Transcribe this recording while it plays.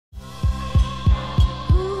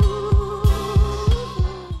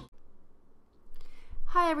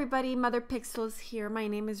everybody, Mother Pixels here. My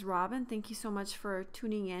name is Robin. Thank you so much for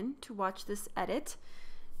tuning in to watch this edit.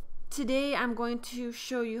 Today I'm going to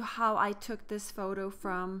show you how I took this photo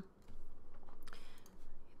from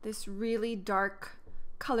this really dark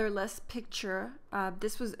colorless picture.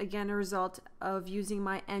 This was again a result of using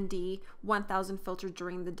my ND 1000 filter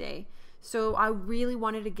during the day. So I really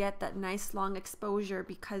wanted to get that nice long exposure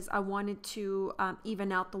because I wanted to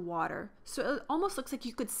even out the water. So it almost looks like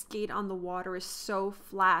you could skate on the water. It's so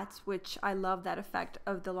flat, which I love that effect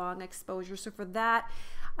of the long exposure. So for that,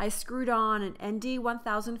 I screwed on an ND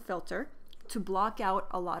 1000 filter to block out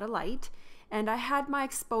a lot of light. And I had my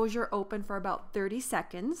exposure open for about 30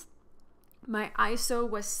 seconds. My ISO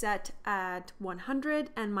was set at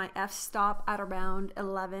 100 and my f-stop at around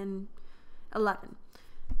 11.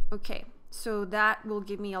 Okay, so that will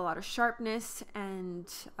give me a lot of sharpness, and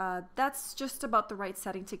that's just about the right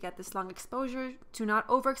setting to get this long exposure, to not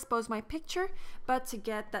overexpose my picture, but to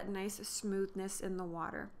get that nice smoothness in the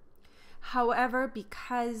water. However,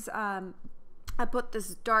 because I put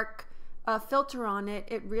this dark filter on it,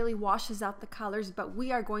 it really washes out the colors, but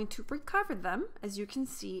we are going to recover them, as you can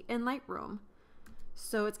see, in Lightroom.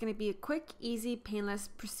 So it's going to be a quick, easy, painless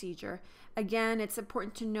procedure. Again, it's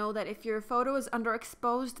important to know that if your photo is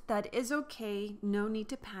underexposed, that is okay. No need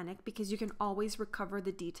to panic because you can always recover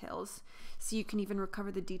the details. So you can even recover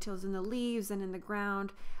the details in the leaves and in the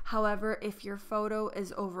ground. However, if your photo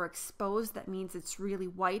is overexposed, that means it's really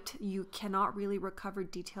white. You cannot really recover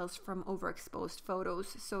details from overexposed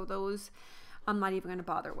photos. So those I'm not even going to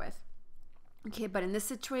bother with. Okay, but in this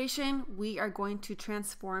situation, we are going to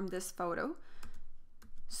transform this photo.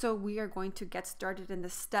 So we are going to get started in the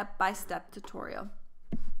step-by-step tutorial.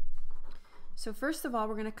 So first of all,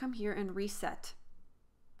 we're going to come here and reset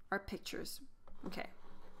our pictures. Okay,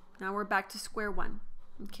 now we're back to square one.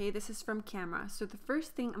 Okay, this is from camera. So the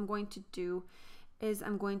first thing I'm going to do is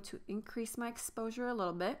I'm going to increase my exposure a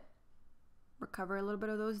little bit, recover a little bit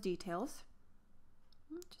of those details,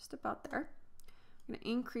 just about there. I'm going to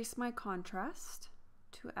increase my contrast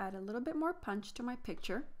to add a little bit more punch to my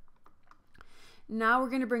picture. Now we're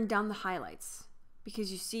going to bring down the highlights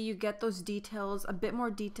because you see you get those details, a bit more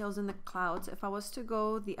details in the clouds. If I was to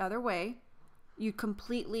go the other way, you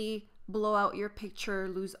completely blow out your picture,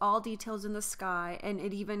 lose all details in the sky, and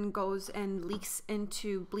it even goes and bleeds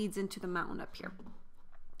into the mountain up here.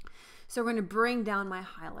 So we're going to bring down my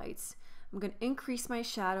highlights. I'm going to increase my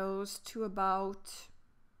shadows to about,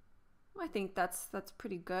 I think that's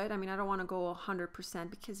pretty good. I mean, I don't want to go 100%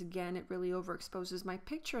 because again, it really overexposes my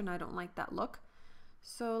picture and I don't like that look.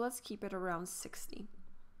 So let's keep it around 60.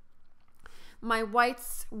 My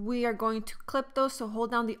whites, we are going to clip those. So hold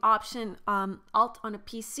down the option Alt on a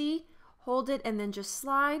PC, hold it and then just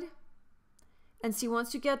slide. And see,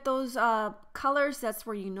 once you get those colors, that's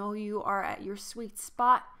where you know you are at your sweet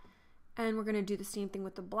spot. And we're going to do the same thing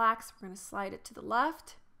with the blacks. We're going to slide it to the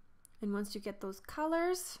left. And once you get those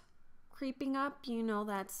colors creeping up, you know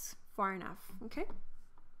that's far enough. Okay.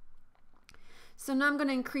 So now I'm going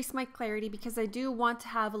to increase my clarity because I do want to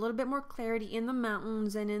have a little bit more clarity in the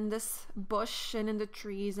mountains and in this bush and in the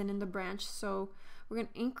trees and in the branch. So we're going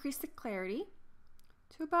to increase the clarity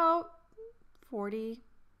to about 40.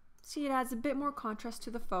 See, it adds a bit more contrast to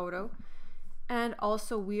the photo. And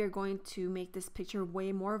also we are going to make this picture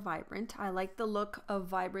way more vibrant. I like the look of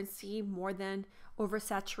vibrancy more than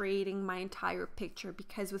oversaturating my entire picture,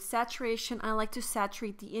 because with saturation, I like to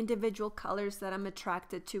saturate the individual colors that I'm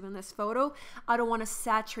attracted to in this photo. I don't want to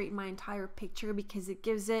saturate my entire picture because it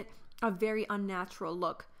gives it a very unnatural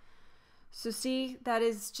look. So see, that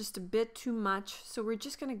is just a bit too much. So we're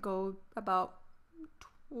just going to go about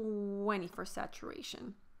 20 for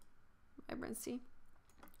saturation. Vibrancy.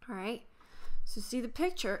 All right. So see, the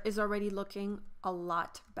picture is already looking a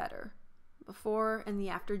lot better before and the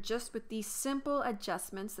after, just with these simple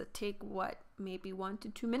adjustments that take what, maybe 1 to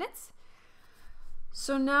 2 minutes.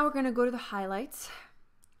 So now we're going to go to the highlights.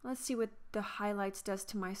 Let's see what the highlights does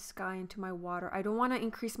to my sky and to my water. I don't want to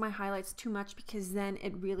increase my highlights too much because then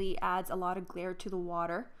it really adds a lot of glare to the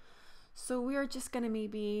water. So we are just going to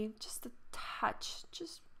maybe just a touch,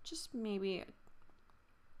 just maybe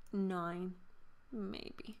 9,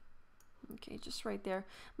 maybe. Okay, just right there.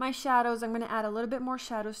 My shadows, I'm going to add a little bit more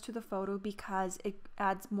shadows to the photo because it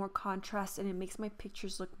adds more contrast and it makes my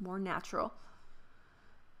pictures look more natural.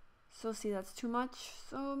 So see, that's too much.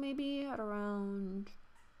 So maybe at around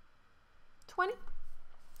 20.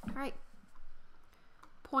 All right.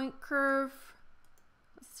 Point curve.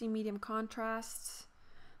 Let's see, medium contrast.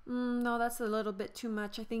 No, that's a little bit too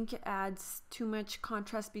much. I think it adds too much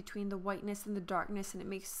contrast between the whiteness and the darkness, and it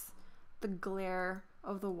makes the glare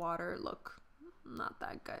of the water look not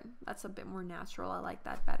that good. That's a bit more natural. I like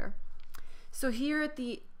that better. So here at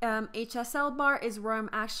the HSL bar is where I'm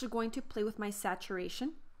actually going to play with my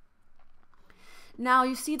saturation. Now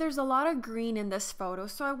you see there's a lot of green in this photo,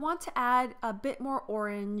 so I want to add a bit more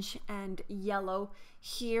orange and yellow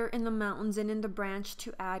here in the mountains and in the branch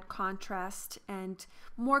to add contrast and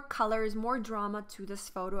more colors, more drama to this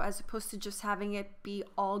photo, as opposed to just having it be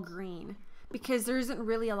all green, because there isn't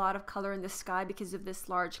really a lot of color in the sky because of this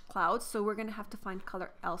large cloud, so we're going to have to find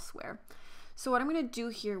color elsewhere. So what I'm going to do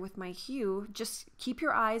here with my hue, just keep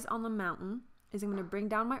your eyes on the mountain, is I'm going to bring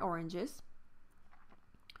down my oranges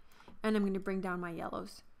and I'm going to bring down my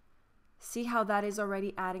yellows. See how that is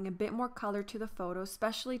already adding a bit more color to the photo,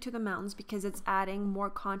 especially to the mountains, because it's adding more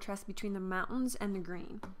contrast between the mountains and the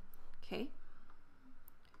green. Okay.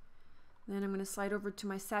 Then I'm going to slide over to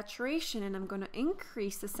my saturation and I'm going to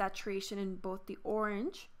increase the saturation in both the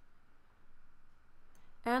orange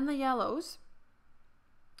and the yellows.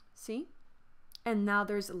 See? And now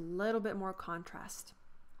there's a little bit more contrast.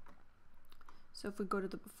 So if we go to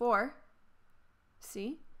the before,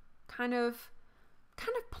 see? Kind of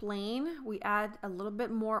plain. We add a little bit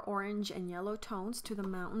more orange and yellow tones to the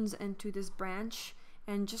mountains and to this branch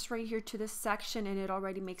and just right here to this section, and it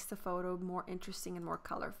already makes the photo more interesting and more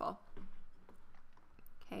colorful.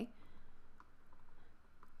 Okay.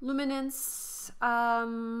 Luminance,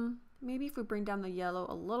 maybe if we bring down the yellow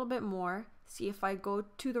a little bit more. See, if I go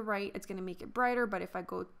to the right, it's going to make it brighter, but if I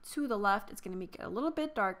go to the left, it's going to make it a little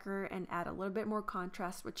bit darker and add a little bit more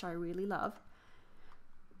contrast, which I really love.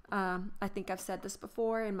 I think I've said this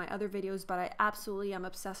before in my other videos, but I absolutely am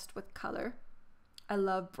obsessed with color. I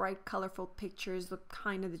love bright, colorful pictures, the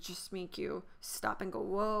kind that just make you stop and go,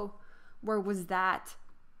 whoa, where was that?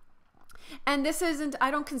 And this isn't,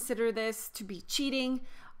 I don't consider this to be cheating.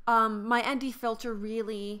 My Aunty Filter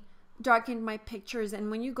really darkened my pictures,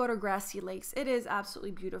 and when you go to grassy lakes, it is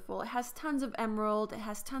absolutely beautiful. It has tons of emerald, it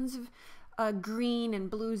has tons of green and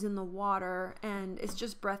blues in the water, and it's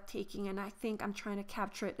just breathtaking, and I think I'm trying to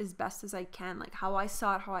capture it as best as I can, like how I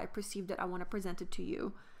saw it, how I perceived it. I want to present it to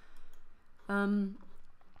you.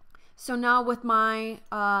 So now with my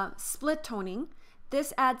split toning,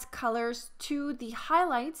 this adds colors to the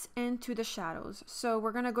highlights and to the shadows. So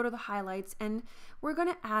we're going to go to the highlights and we're going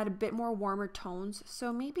to add a bit more warmer tones,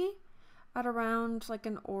 so maybe at around like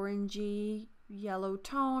an orangey yellow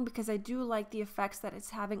tone, because I do like the effects that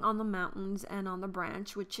it's having on the mountains and on the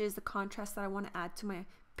branch, which is the contrast that I want to add to my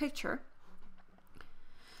picture.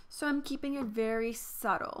 So I'm keeping it very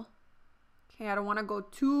subtle. Okay, I don't want to go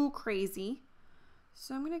too crazy,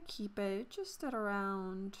 so I'm going to keep it just at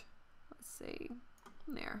around, let's say,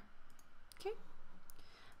 there. Okay.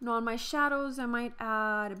 Now on my shadows, I might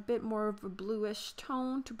add a bit more of a bluish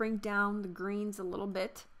tone to bring down the greens a little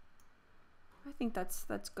bit. I think that's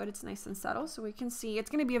good. It's nice and subtle, so we can see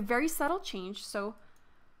it's going to be a very subtle change, so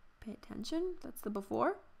pay attention. That's the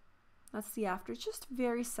before, that's the after. It's just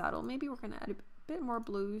very subtle. Maybe we're going to add a bit more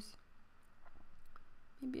blues,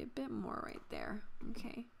 maybe a bit more right there.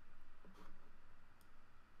 Okay.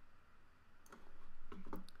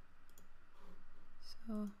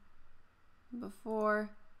 So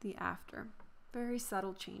before, the after, very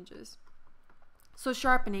subtle changes. So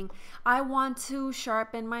sharpening, I want to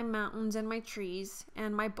sharpen my mountains and my trees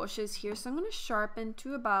and my bushes here. So I'm going to sharpen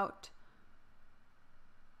to about,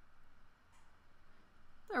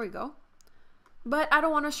 there we go. But I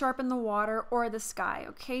don't want to sharpen the water or the sky,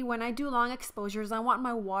 okay? When I do long exposures, I want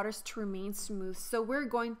my waters to remain smooth. So we're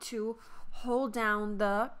going to hold down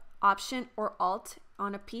the Option or Alt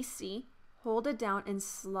on a PC, hold it down and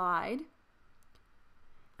slide.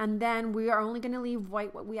 And then we are only going to leave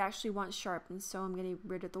white what we actually want sharpened. So I'm going to get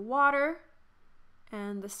rid of the water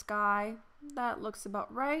and the sky. That looks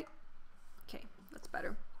about right. Okay, that's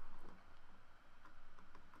better.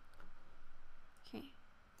 Okay.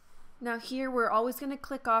 Now here we're always going to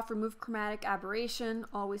click off Remove Chromatic Aberration.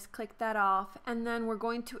 Always click that off. And then we're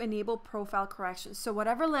going to enable profile correction. So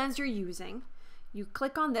whatever lens you're using, you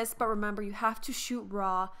click on this, but remember you have to shoot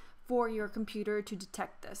RAW for your computer to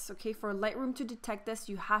detect this. Okay, for Lightroom to detect this,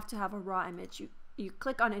 you have to have a RAW image. You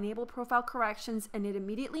click on Enable Profile Corrections, and it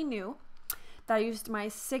immediately knew that I used my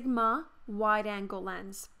Sigma wide angle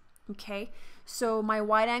lens. Okay, so my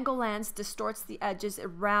wide angle lens distorts the edges, it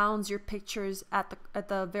rounds your pictures at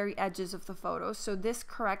the very edges of the photo. So this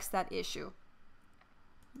corrects that issue.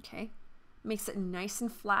 Okay, makes it nice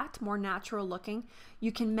and flat, more natural looking.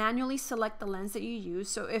 You can manually select the lens that you use.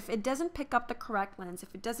 So if it doesn't pick up the correct lens,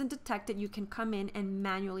 if it doesn't detect it, you can come in and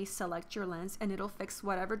manually select your lens and it'll fix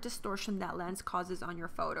whatever distortion that lens causes on your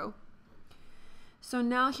photo. So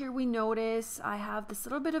now here we notice I have this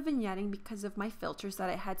little bit of vignetting because of my filters that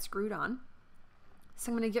I had screwed on.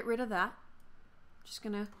 So I'm going to get rid of that. Just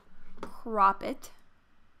going to crop it.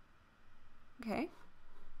 Okay.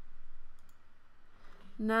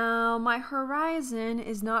 Now my horizon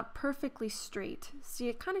is not perfectly straight. See,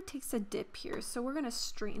 it kind of takes a dip here. So we're going to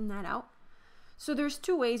straighten that out. So there's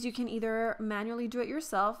two ways. You can either manually do it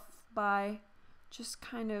yourself by just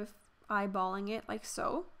kind of eyeballing it like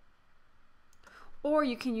so. Or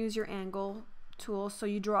you can use your angle tool. So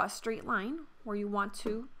you draw a straight line where you want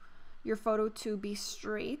your photo to be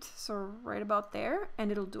straight. So right about there,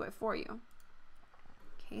 and it'll do it for you.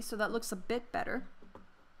 Okay, so that looks a bit better.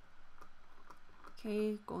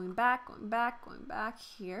 Okay, going back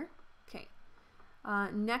here. Okay.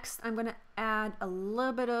 Next, I'm going to add a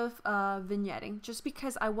little bit of vignetting just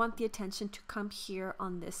because I want the attention to come here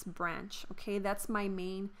on this branch. Okay, that's my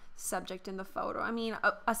main subject in the photo. I mean,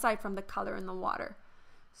 aside from the color in the water.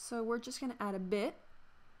 So we're just going to add a bit.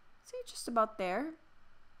 See, just about there.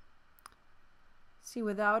 See,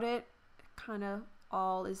 without it, kind of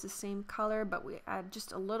all is the same color, but we add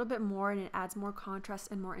just a little bit more and it adds more contrast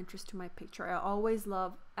and more interest to my picture. I always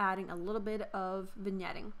love adding a little bit of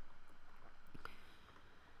vignetting.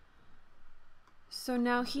 So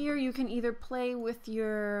now here you can either play with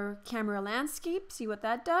your camera landscape, see what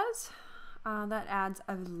that does. That adds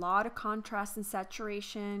a lot of contrast and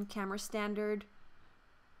saturation, camera standard.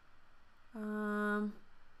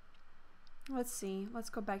 Let's see, let's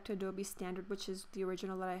go back to Adobe Standard, which is the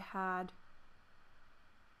original that I had.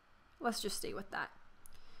 Let's just stay with that.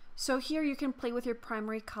 So here you can play with your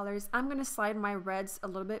primary colors. I'm going to slide my reds a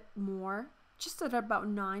little bit more, just at about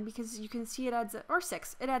 9, because you can see it adds, or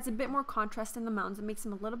 6, it adds a bit more contrast in the mountains. It makes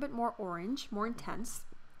them a little bit more orange, more intense.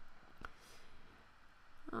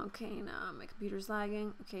 Okay, now my computer's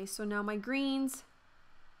lagging. Okay, so now my greens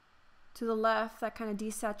to the left, that kind of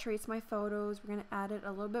desaturates my photos. We're going to add it a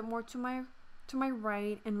little bit more to my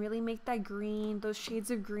right and really make that green, those shades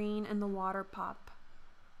of green and the water pop.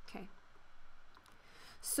 Okay.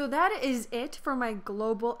 So that is it for my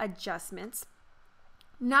global adjustments.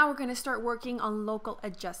 Now we're going to start working on local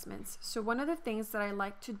adjustments. So one of the things that I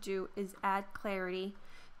like to do is add clarity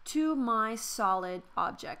to my solid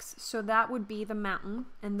objects. So that would be the mountain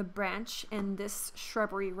and the branch and this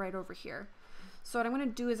shrubbery right over here. So what I'm going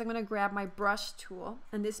to do is I'm going to grab my brush tool,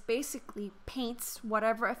 and this basically paints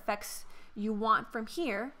whatever effects you want from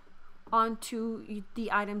here onto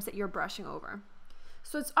the items that you're brushing over.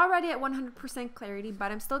 So it's already at 100% clarity,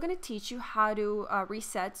 but I'm still going to teach you how to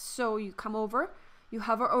reset. So you come over, you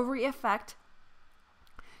hover over the effect,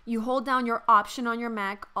 you hold down your Option on your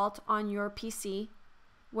Mac, Alt on your PC.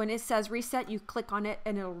 When it says reset, you click on it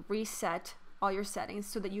and it'll reset all your settings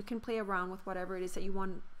so that you can play around with whatever it is that you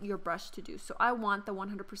want your brush to do. So I want the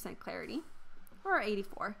 100% clarity, or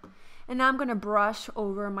 84. And now I'm going to brush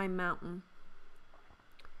over my mountain.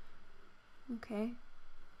 Okay.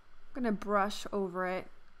 I'm going to brush over it,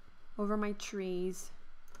 over my trees,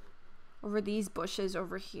 over these bushes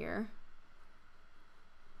over here.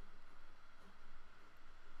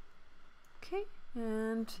 Okay,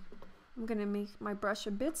 and I'm going to make my brush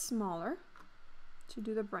a bit smaller to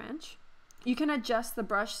do the branch. You can adjust the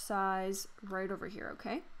brush size right over here,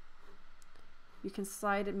 okay? You can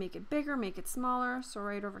slide it, make it bigger, make it smaller, so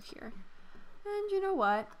right over here. And you know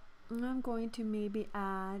what? I'm going to maybe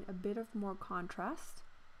add a bit of more contrast.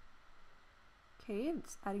 Okay,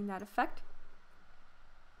 it's adding that effect.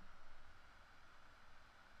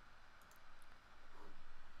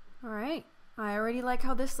 All right, I already like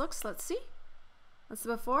how this looks. Let's see. That's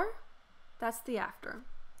the before, that's the after.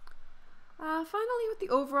 Finally, with the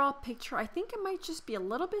overall picture, I think it might just be a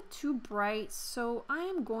little bit too bright, so I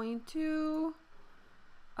am going to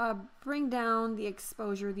bring down the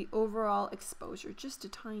exposure, the overall exposure, just a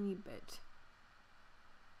tiny bit.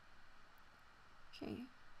 Okay,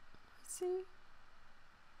 let's see.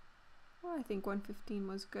 Well, I think 115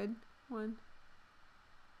 was good. I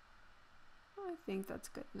think that's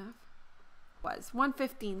good enough. Was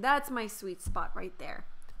 115, that's my sweet spot right there.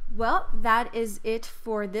 Well, that is it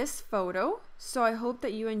for this photo. So I hope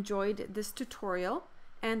that you enjoyed this tutorial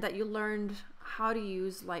and that you learned how to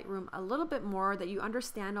use Lightroom a little bit more, that you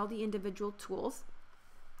understand all the individual tools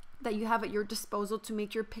that you have at your disposal to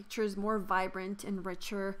make your pictures more vibrant and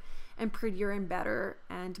richer and prettier and better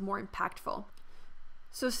and more impactful.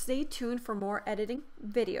 So stay tuned for more editing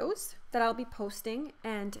videos that I'll be posting,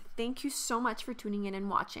 and thank you so much for tuning in and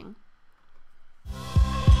watching.